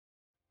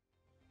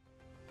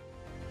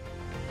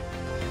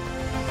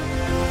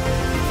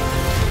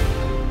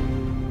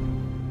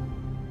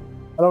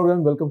Hello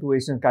everyone, welcome to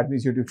Asian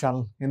Academy's YouTube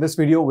channel. In this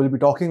video, we'll be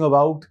talking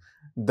about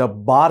the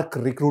BARC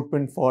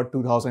recruitment for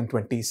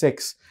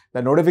 2026.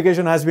 The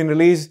notification has been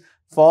released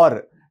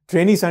for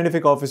trainee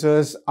scientific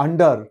officers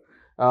under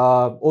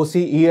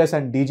OCES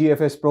and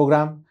DGFS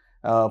program.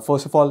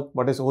 First of all,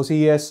 what is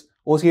OCES?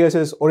 OCES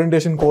is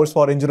Orientation Course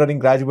for Engineering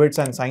Graduates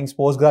and Science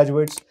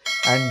Postgraduates,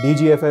 and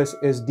DGFS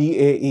is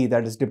DAE,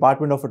 that is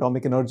Department of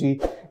Atomic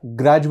Energy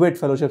Graduate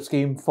Fellowship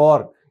Scheme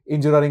for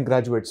engineering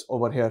graduates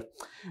over here.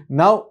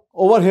 Now,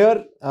 over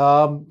here,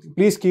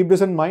 please keep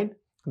this in mind.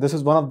 This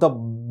is one of the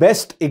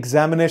best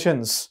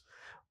examinations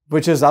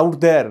which is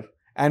out there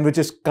and which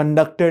is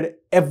conducted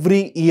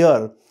every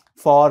year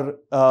for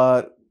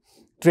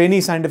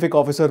trainee scientific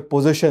officer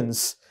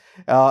positions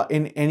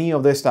in any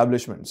of the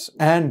establishments.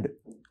 And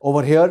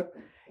over here,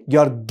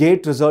 your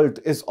GATE result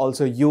is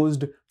also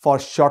used for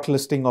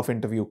shortlisting of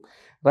interview,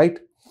 right?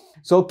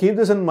 So keep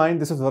this in mind.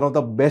 This is one of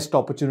the best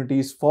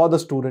opportunities for the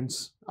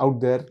students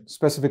out there,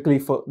 specifically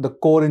for the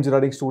core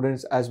engineering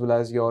students as well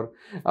as your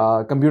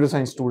computer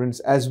science students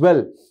as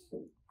well.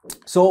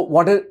 So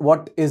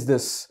what is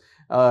this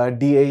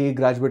DAE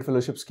Graduate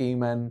Fellowship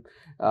Scheme and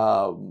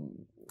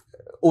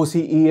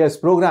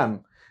OCES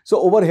program? So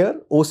over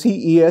here,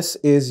 OCES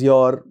is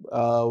your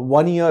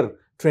 1-year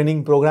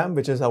training program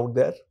which is out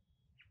there,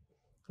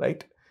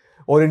 right?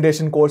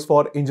 Orientation Course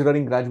for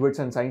Engineering Graduates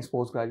and Science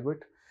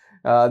Postgraduate.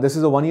 This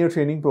is a 1-year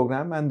training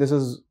program, and this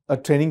is a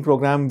training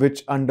program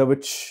under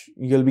which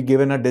you'll be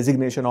given a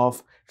designation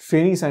of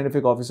trainee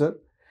scientific officer.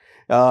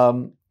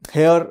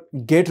 Here,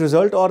 GATE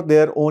result or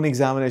their own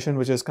examination,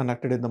 which is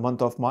conducted in the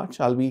month of March.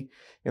 I'll be,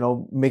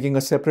 making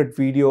a separate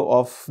video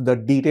of the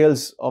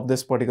details of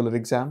this particular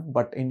exam,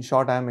 but in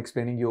short, I am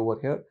explaining you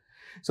over here.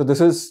 So this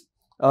is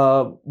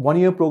a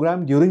 1-year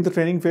program. During the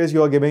training phase,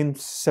 you are given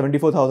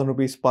 74,000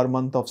 rupees per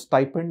month of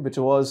stipend, which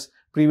was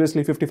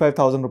previously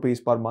 55,000 rupees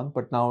per month,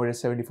 but now it is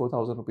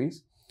 74,000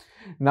 rupees.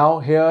 Now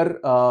here,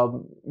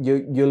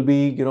 you'll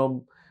be,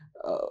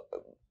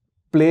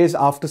 placed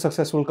after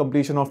successful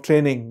completion of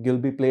training. You'll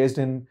be placed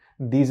in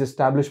these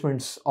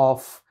establishments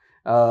of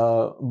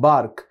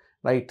BARC,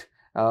 right?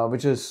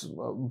 Which is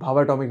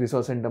Bhabha Atomic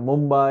Research Centre,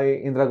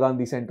 Mumbai, Indira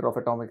Gandhi Centre of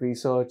Atomic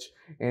Research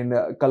in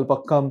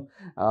Kalpakkam,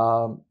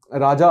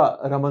 Raja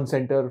Raman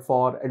Centre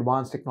for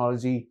Advanced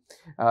Technology,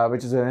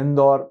 which is in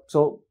Indore.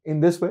 So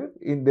in this way,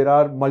 there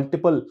are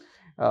multiple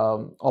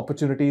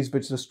opportunities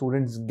which the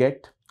students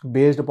get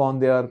based upon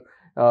their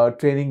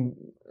training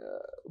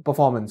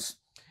performance.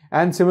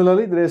 And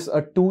similarly, there is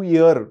a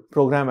 2-year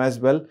program as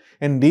well.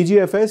 In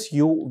DGFS,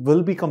 you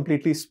will be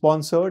completely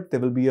sponsored. There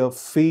will be a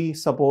fee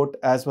support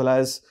as well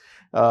as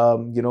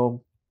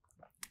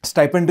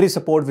stipendary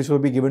support which will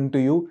be given to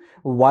you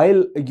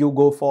while you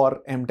go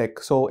for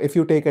MTech. So if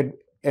you take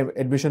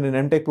admission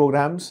in MTech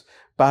programs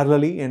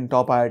parallelly in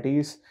top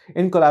IITs,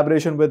 in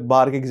collaboration with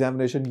BARC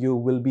examination, you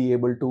will be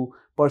able to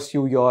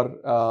pursue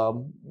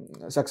your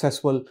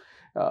successful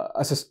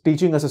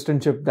teaching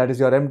assistantship, that is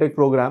your MTech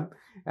program,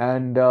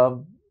 and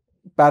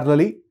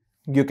parallelly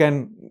you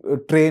can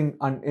train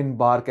in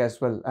BARC as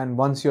well. And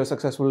once your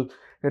successful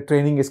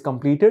training is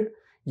completed,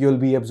 you'll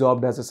be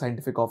absorbed as a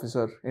scientific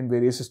officer in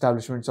various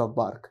establishments of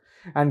BARC.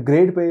 And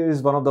grade pay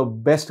is one of the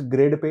best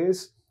grade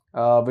pays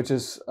which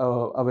is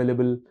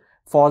available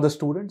for the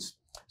students.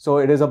 So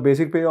it is a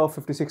basic pay of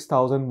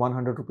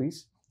 56,100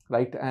 rupees,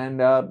 right? And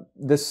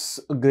this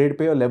grade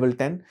pay, level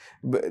 10,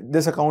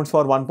 this accounts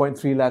for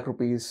 1.3 lakh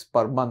rupees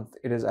per month.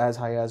 It is as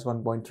high as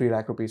 1.3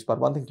 lakh rupees per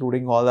month,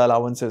 including all the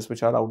allowances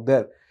which are out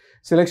there.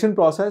 Selection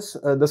process,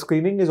 the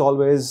screening is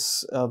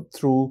always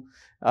through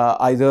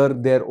either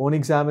their own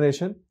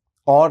examination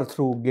or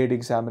through GATE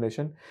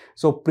examination.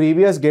 So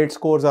previous GATE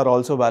scores are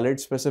also valid,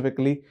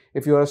 specifically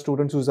if you are a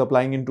student who's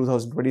applying in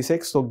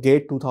 2026. So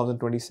GATE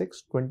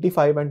 2026,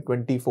 25 and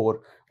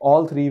 24,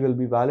 all three will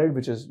be valid,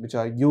 which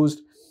are used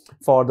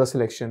for the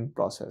selection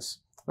process,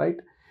 right?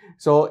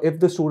 So if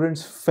the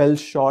students fell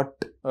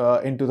short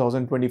in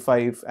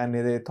 2025 and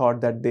they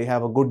thought that they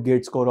have a good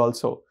GATE score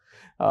also,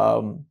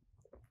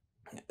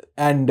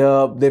 and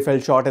they fell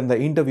short in the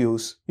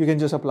interviews, you can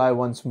just apply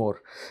once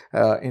more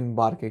in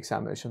BARC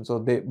examination. So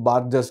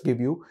BARC just give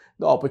you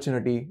the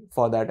opportunity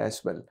for that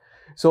as well.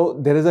 So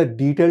there is a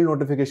detailed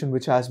notification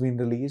which has been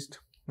released,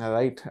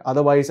 right?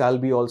 Otherwise, I'll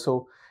be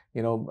also,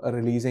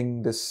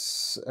 releasing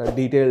this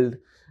detailed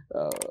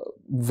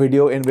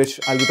video in which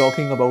I'll be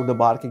talking about the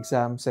BARC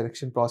exam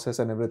selection process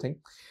and everything.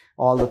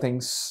 All the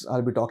things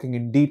I'll be talking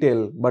in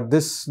detail. But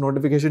this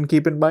notification,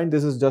 keep in mind,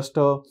 this is just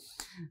a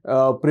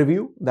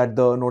preview that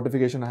the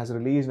notification has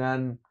released,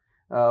 and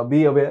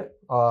be aware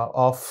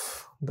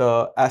of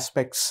the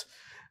aspects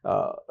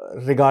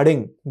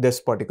regarding this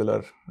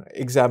particular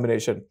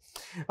examination.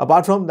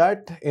 Apart from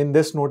that, in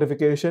this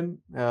notification,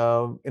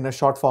 in a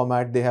short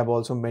format, they have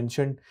also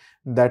mentioned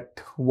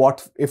that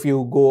what if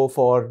you go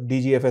for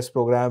DGFS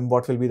program,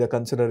 what will be the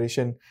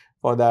consideration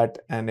for that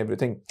and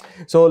everything.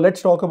 So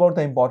let's talk about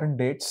the important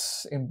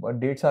dates.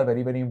 Dates are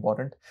very, very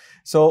important.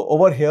 So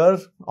over here,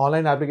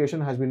 online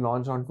application has been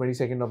launched on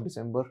 22nd of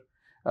December.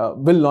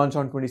 will launch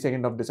on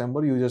 22nd of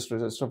December. You just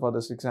register for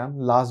this exam.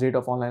 Last date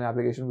of online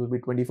application will be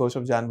 21st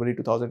of January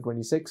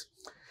 2026.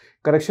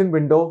 Correction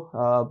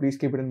window, please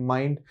keep it in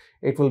mind.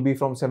 It will be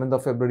from 7th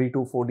of February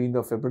to 14th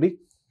of February.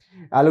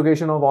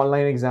 Allocation of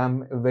online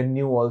exam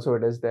venue also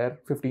it is there,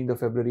 15th of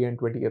February and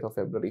 20th of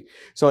February.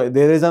 So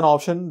there is an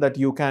option that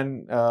you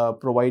can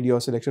provide your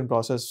selection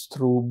process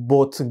through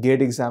both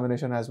gate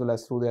examination as well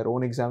as through their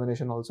own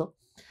examination also.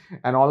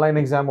 An online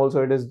exam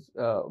also it is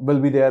will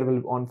be there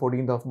on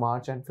 14th of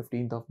March and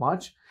 15th of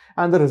March.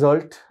 And the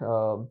result,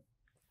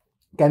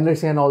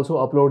 candidates can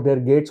also upload their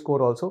gate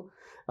score also,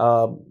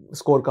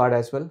 scorecard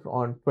as well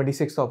on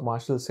 26th of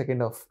March till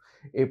 2nd of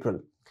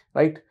April,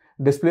 right?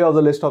 Display of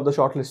the list of the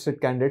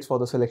shortlisted candidates for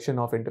the selection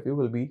of interview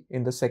will be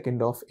in the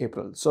 2nd of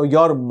April. So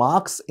your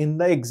marks in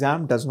the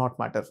exam does not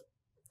matter.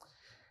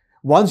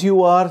 Once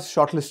you are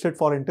shortlisted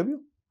for interview,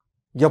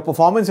 your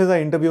performance in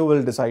the interview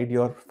will decide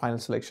your final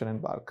selection in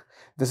BARC.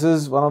 This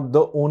is one of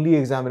the only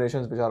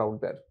examinations which are out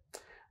there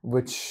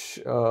which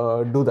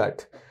do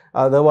that.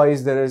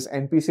 Otherwise, there is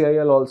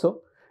NPCIL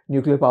also,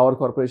 Nuclear Power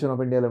Corporation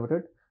of India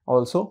Limited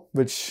also,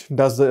 which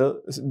does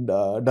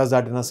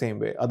that in the same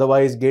way.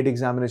 Otherwise, gate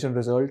examination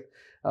result,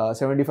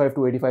 75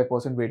 to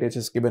 85% weightage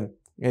is given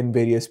in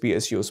various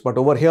PSUs, but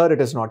over here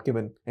it is not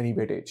given any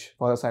weightage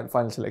for the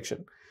final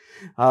selection.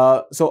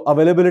 So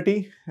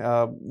availability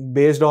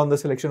based on the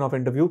selection of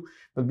interview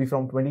will be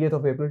from 20th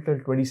of April till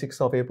 26th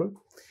of April.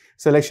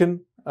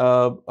 Selection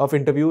of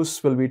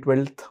interviews will be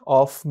 12th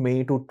of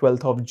May to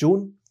 12th of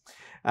June,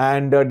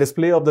 and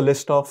display of the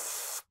list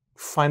of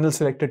final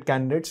selected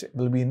candidates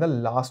will be in the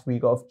last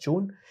week of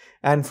June,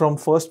 and from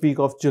first week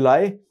of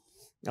July,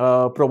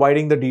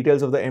 providing the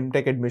details of the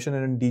MTech admission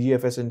in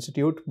DGFS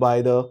Institute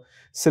by the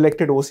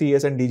selected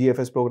OCS and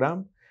DGFS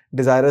program.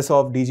 Desirous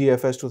of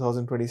DGFS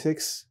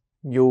 2026,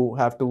 you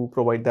have to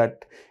provide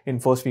that in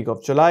first week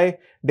of July.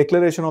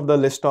 Declaration of the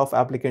list of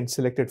applicants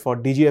selected for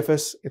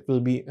DGFS, it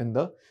will be in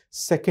the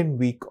second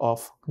week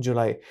of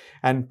July.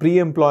 And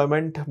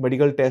pre-employment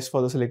medical test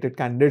for the selected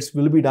candidates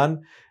will be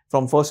done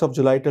from 1st of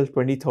July till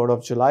 23rd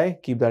of July.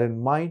 Keep that in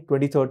mind,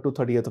 23rd to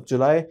 30th of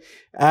July.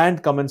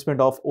 And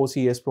commencement of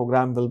OCS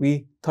program will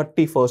be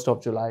 31st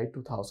of July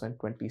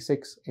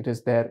 2026. It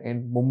is there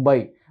in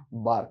Mumbai,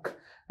 BARC.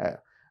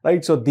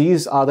 Right, so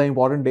these are the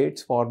important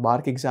dates for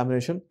BARC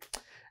examination.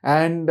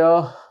 And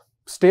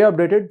stay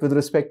updated with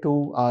respect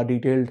to our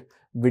detailed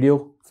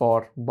video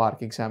for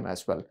BARC exam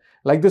as well.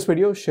 Like this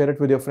video, share it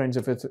with your friends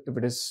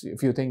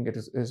if you think it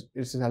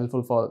is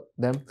helpful for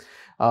them.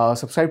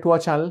 Subscribe to our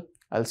channel.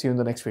 I'll see you in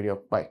the next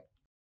video. Bye.